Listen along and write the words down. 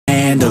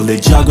handle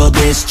it. Juggle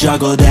this,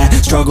 juggle that,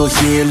 struggle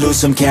here, lose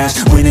some cash.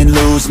 Win and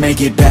lose,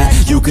 make it back.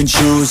 You can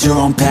choose your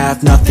own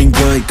path. Nothing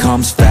good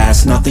comes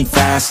fast, nothing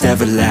fast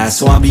ever lasts.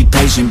 So I'll be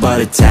patient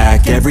but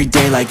attack every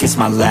day like it's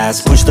my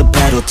last. Push the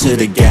pedal to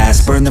the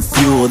gas, burn the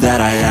fuel that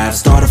I have.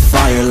 Start a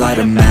fire, light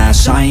a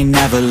match, I ain't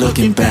never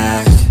looking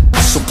back.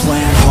 So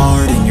plant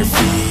hard in your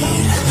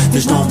feet,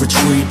 there's no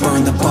retreat.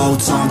 Burn the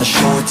boats on the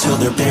shore till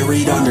they're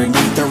buried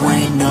underneath. There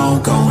ain't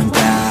no going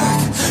back.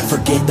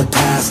 Forget the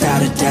past,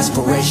 out of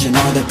desperation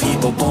are the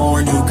people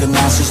born who can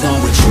last. There's no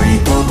retreat,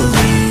 but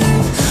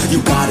believe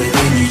you got it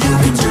in you. You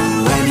can do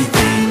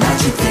anything that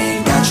you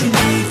think that you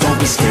need. Don't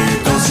be scared,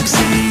 go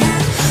succeed.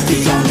 The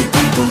only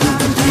people who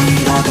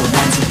compete are the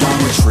ones who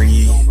don't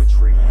retreat.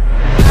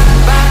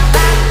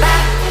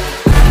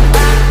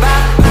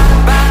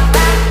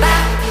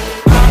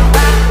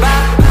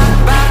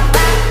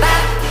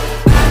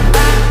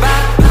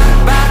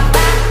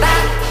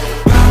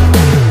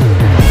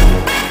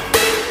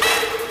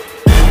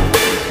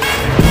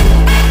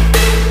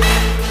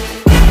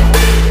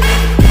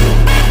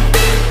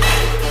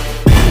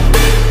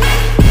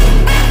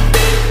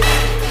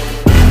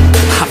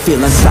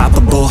 Feel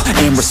unstoppable,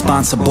 ain't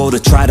responsible to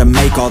try to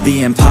make all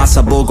the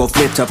impossible go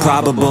flip to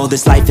probable.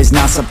 This life is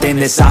not something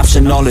that's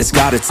optional, it's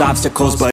got its obstacles, but